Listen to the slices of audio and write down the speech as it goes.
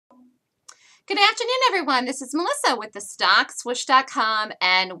Good afternoon, everyone. This is Melissa with thestockswoosh.com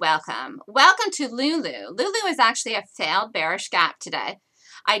and welcome. Welcome to Lulu. Lulu is actually a failed bearish gap today.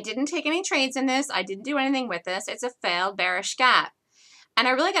 I didn't take any trades in this. I didn't do anything with this. It's a failed bearish gap. And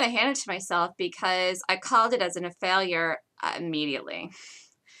I really got to hand it to myself because I called it as a failure immediately.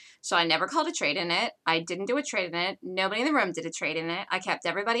 So I never called a trade in it. I didn't do a trade in it. Nobody in the room did a trade in it. I kept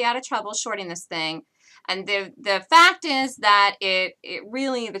everybody out of trouble shorting this thing. And the fact is that it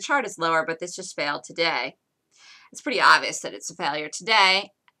really, the chart is lower, but this just failed today. It's pretty obvious that it's a failure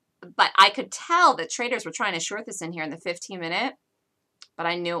today. But I could tell that traders were trying to short this in here in the 15-minute. But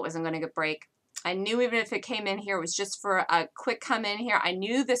I knew it wasn't going to break. I knew even if it came in here, it was just for a quick come in here. I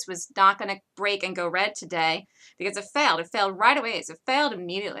knew this was not going to break and go red today because it failed. It failed right away. It failed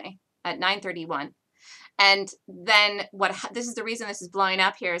immediately at 9:31. And then this is the reason this is blowing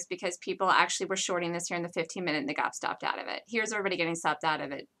up here is because people actually were shorting this here in the 15-minute and they got stopped out of it. Here's everybody getting stopped out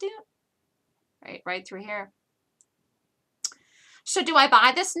of it. Right through here. So do I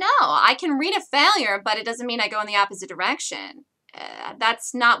buy this? No. I can read a failure, but it doesn't mean I go in the opposite direction.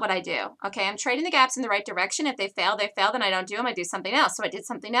 That's not what I do. Okay, I'm trading the gaps in the right direction. If they fail, they fail. Then I don't do them. I do something else. So I did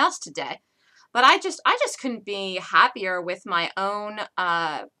something else today. But I just couldn't be happier with my own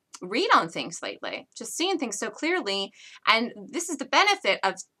read on things lately. Just seeing things so clearly. And this is the benefit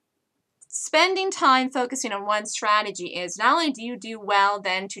of spending time focusing on one strategy is not only do you do well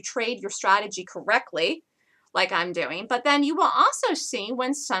then to trade your strategy correctly, like I'm doing, but then you will also see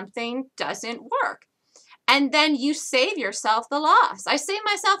when something doesn't work. And then you save yourself the loss. I saved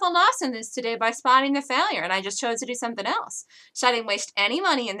myself a loss in this today by spotting the failure, and I just chose to do something else. So I didn't waste any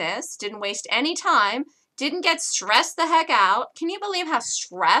money in this, didn't waste any time, didn't get stressed the heck out. Can you believe how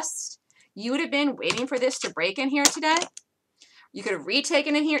stressed you would have been waiting for this to break in here today? You could have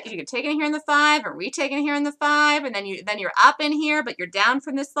retaken it here. You could take it here in the 5 or retaken it here in the 5, and then you're up in here, but you're down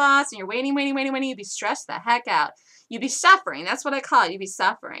from this loss, and you're waiting. You'd be stressed the heck out. You'd be suffering. That's what I call it. You'd be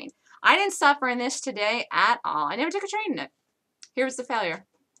suffering. I didn't suffer in this today at all. I never took a trade in it. Here's the failure.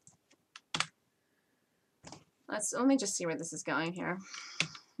 Let me just see where this is going here.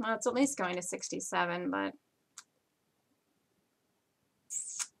 Well, it's at least going to 67, but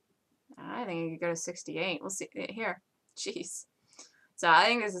I think it could go to 68. We'll see here. Jeez. So I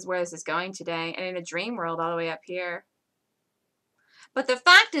think this is where this is going today. And in a dream world, all the way up here. But the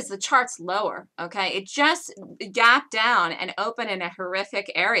fact is the chart's lower, okay? It just gapped down and opened in a horrific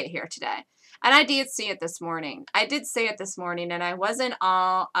area here today. And I did see it this morning. I did see it this morning, and I wasn't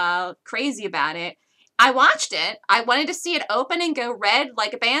all crazy about it. I watched it. I wanted to see it open and go red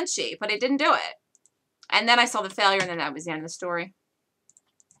like a banshee, but it didn't do it. And then I saw the failure, and then that was the end of the story.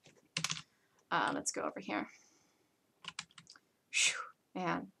 Let's go over here. Whew,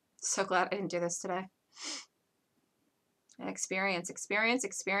 man, so glad I didn't do this today. Experience.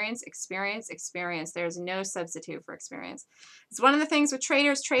 There's no substitute for experience. It's one of the things with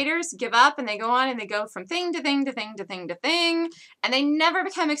traders. Traders give up and they go on and they go from thing to thing to thing to thing to thing, and they never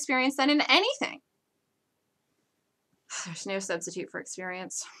become experienced then in anything. There's no substitute for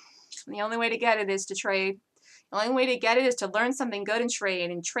experience. And the only way to get it is to trade. The only way to get it is to learn something good and trade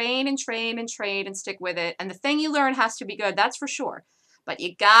and trade and trade and trade and stick with it. And the thing you learn has to be good, that's for sure. But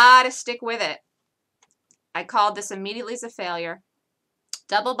you gotta stick with it. I called this immediately as a failure.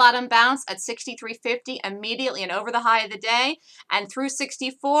 Double bottom bounce at 63.50 immediately and over the high of the day. And through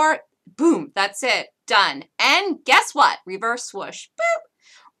 64, boom, that's it. Done. And guess what? Reverse swoosh. Boop.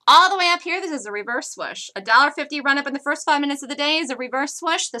 All the way up here, this is a reverse swoosh. $1.50 run up in the first 5 minutes of the day is a reverse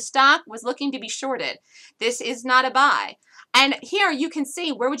swoosh. The stock was looking to be shorted. This is not a buy. And here you can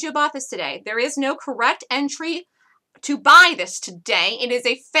see, where would you have bought this today? There is no correct entry to buy this today. It is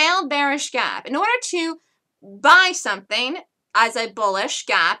a failed bearish gap. In order to buy something as a bullish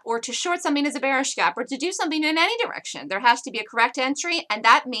gap or to short something as a bearish gap or to do something in any direction, there has to be a correct entry, and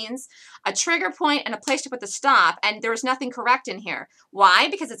that means a trigger point and a place to put the stop, and there's nothing correct in here. Why?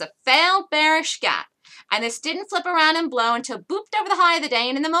 Because it's a failed bearish gap, and this didn't flip around and blow until booped over the high of the day,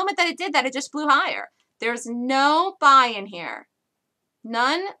 and in the moment that it did that, it just blew higher. There's no buy in here.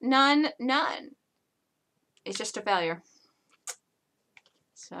 None, none, none. It's just a failure.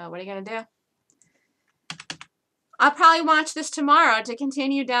 So what are you going to do? I'll probably watch this tomorrow to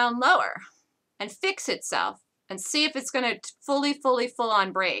continue down lower and fix itself and see if it's going to full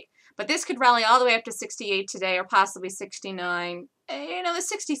on break. But this could rally all the way up to 68 today or possibly 69. You know, the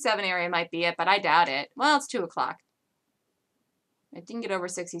 67 area might be it, but I doubt it. Well, it's 2 o'clock. It didn't get over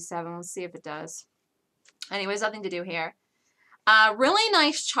 67. Let's see if it does. Anyways, nothing to do here. Really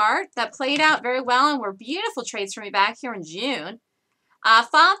nice chart that played out very well and were beautiful trades for me back here in June.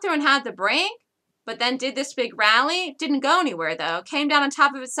 Followed through and had the break. but then did this big rally. Didn't go anywhere, though. Came down on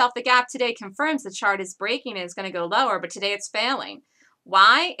top of itself. The gap today confirms the chart is breaking and is going to go lower, but today it's failing.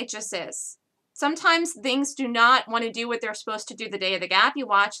 Why? It just is. Sometimes things do not want to do what they're supposed to do the day of the gap. You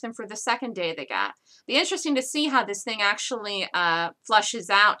watch them for the second day of the gap. Be interesting to see how this thing actually flushes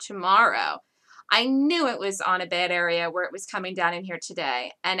out tomorrow. I knew it was on a bad area where it was coming down in here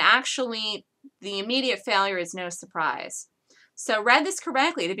today. And actually, the immediate failure is no surprise. So read this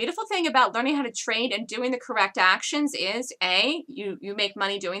correctly. The beautiful thing about learning how to trade and doing the correct actions is, A, you make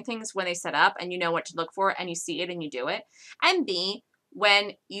money doing things when they set up and you know what to look for and you see it and you do it. And B,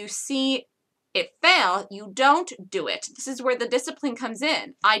 when you see it fail, you don't do it. This is where the discipline comes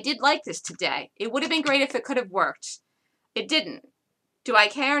in. I did like this today. It would have been great if it could have worked. It didn't. Do I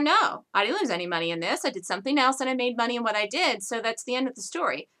care? No. I didn't lose any money in this. I did something else and I made money in what I did. So that's the end of the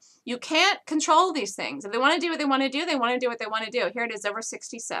story. You can't control these things. If they want to do what they want to do, they want to do what they want to do. Here it is, over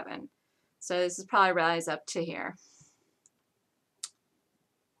 67. So this is probably rise up to here.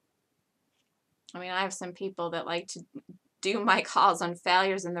 I mean, I have some people that like to do my calls on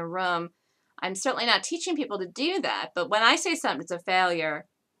failures in the room. I'm certainly not teaching people to do that, but when I say something's a failure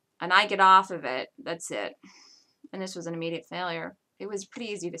and I get off of it, that's it. And this was an immediate failure. It was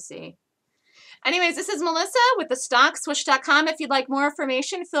pretty easy to see. Anyways, this is Melissa with thestockswoosh.com. If you'd like more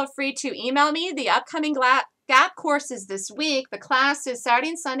information, feel free to email me. The upcoming gap courses this week. The class is Saturday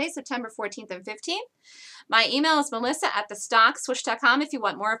and Sunday, September 14th and 15th. My email is melissa@thestockswoosh.com. If you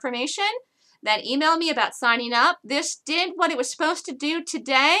want more information, then email me about signing up. This did what it was supposed to do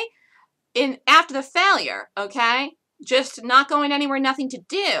today after the failure, okay? Just not going anywhere, nothing to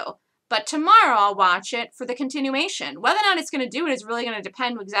do. But tomorrow I'll watch it for the continuation. Whether or not it's going to do it is really going to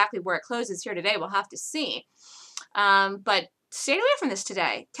depend exactly where it closes here today. We'll have to see. But stayed away from this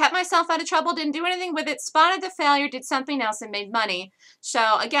today. Kept myself out of trouble, didn't do anything with it, spotted the failure, did something else and made money.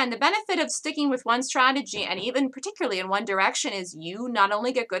 So again, the benefit of sticking with one strategy and even particularly in one direction is you not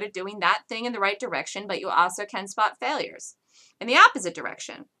only get good at doing that thing in the right direction, but you also can spot failures in the opposite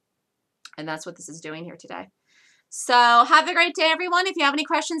direction. And that's what this is doing here today. So have a great day, everyone. If you have any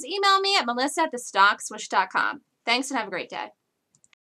questions, email me at melissa@thestockswoosh.com. Thanks and have a great day.